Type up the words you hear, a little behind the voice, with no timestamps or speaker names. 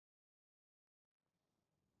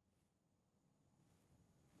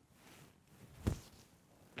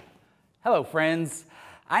Hello, friends.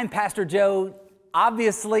 I'm Pastor Joe.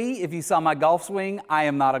 Obviously, if you saw my golf swing, I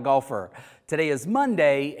am not a golfer. Today is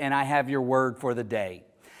Monday, and I have your word for the day.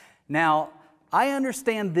 Now, I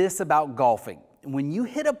understand this about golfing. When you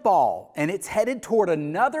hit a ball and it's headed toward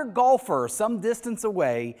another golfer some distance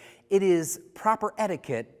away, it is proper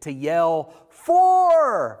etiquette to yell,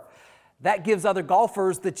 "Four!" That gives other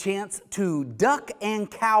golfers the chance to duck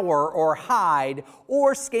and cower or hide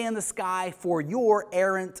or scan the sky for your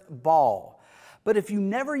errant ball. But if you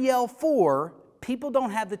never yell "four," people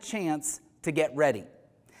don't have the chance to get ready.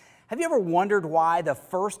 Have you ever wondered why the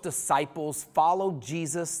first disciples followed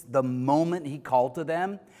Jesus the moment he called to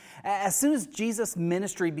them? As soon as Jesus'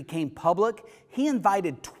 ministry became public, he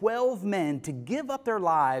invited 12 men to give up their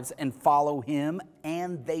lives and follow him,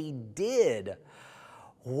 and they did.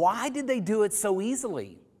 Why did they do it so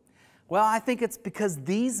easily? Well, I think it's because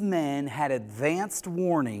these men had advanced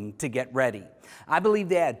warning to get ready. I believe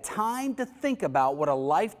they had time to think about what a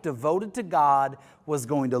life devoted to God was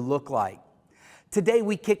going to look like. Today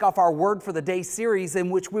we kick off our Word for the Day series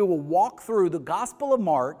in which we will walk through the Gospel of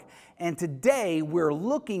Mark, and today we're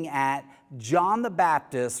looking at John the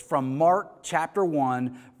Baptist from Mark chapter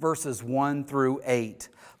 1, verses 1 through 8.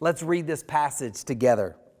 Let's read this passage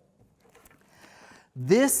together.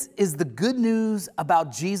 This is the good news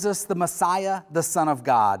about Jesus, the Messiah, the Son of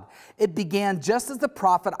God. It began just as the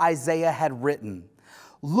prophet Isaiah had written.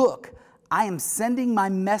 "Look, I am sending my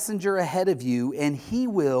messenger ahead of you, and he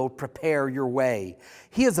will prepare your way.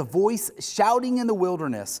 He is a voice shouting in the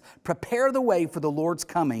wilderness, prepare the way for the Lord's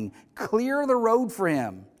coming, clear the road for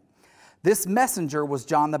him." This messenger was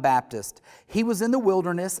John the Baptist. He was in the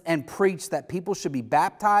wilderness and preached that people should be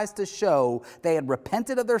baptized to show they had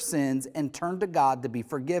repented of their sins and turned to God to be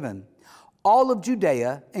forgiven. All of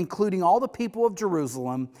Judea, including all the people of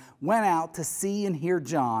Jerusalem, went out to see and hear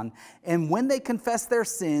John, and when they confessed their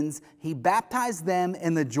sins, he baptized them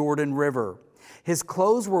in the Jordan River. His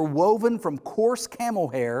clothes were woven from coarse camel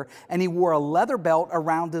hair, and he wore a leather belt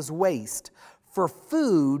around his waist. For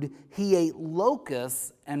food, he ate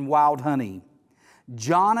locusts and wild honey.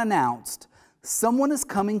 John announced, "Someone is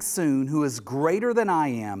coming soon who is greater than I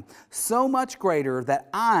am, so much greater that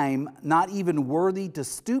I'm not even worthy to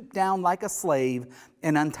stoop down like a slave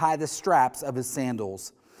and untie the straps of his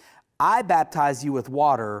sandals. I baptize you with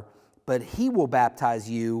water, but he will baptize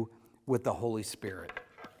you with the Holy Spirit."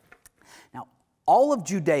 Now, all of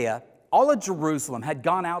Judea, all of Jerusalem had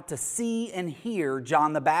gone out to see and hear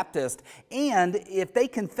John the Baptist. And if they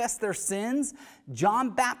confessed their sins, John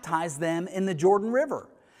baptized them in the Jordan River.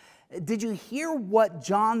 Did you hear what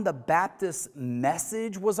John the Baptist's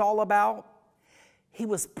message was all about? He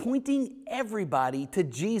was pointing everybody to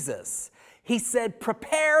Jesus. He said,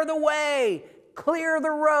 "Prepare the way, clear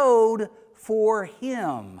the road for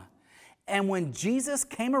him." And when Jesus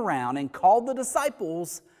came around and called the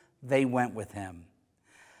disciples, they went with him.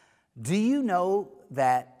 Do you know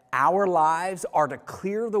that our lives are to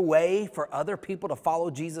clear the way for other people to follow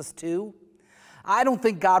Jesus too? I don't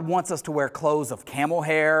think God wants us to wear clothes of camel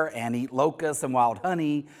hair and eat locusts and wild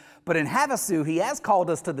honey, but in Havasu, he has called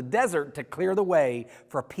us to the desert to clear the way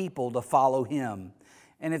for people to follow him.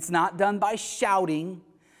 And it's not done by shouting.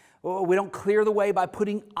 We don't clear the way by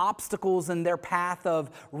putting obstacles in their path of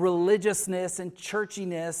religiousness and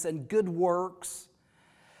churchiness and good works.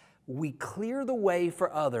 We clear the way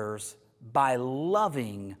for others by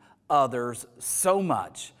loving others so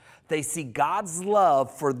much. They see God's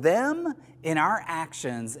love for them in our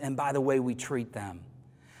actions and by the way we treat them.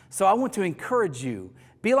 So I want to encourage you,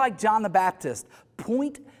 be like John the Baptist.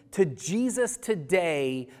 Point to Jesus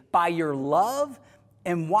today by your love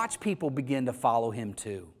and watch people begin to follow him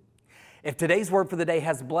too. If today's word for the day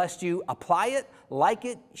has blessed you, apply it, like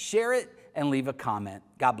it, share it, and leave a comment.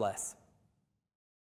 God bless.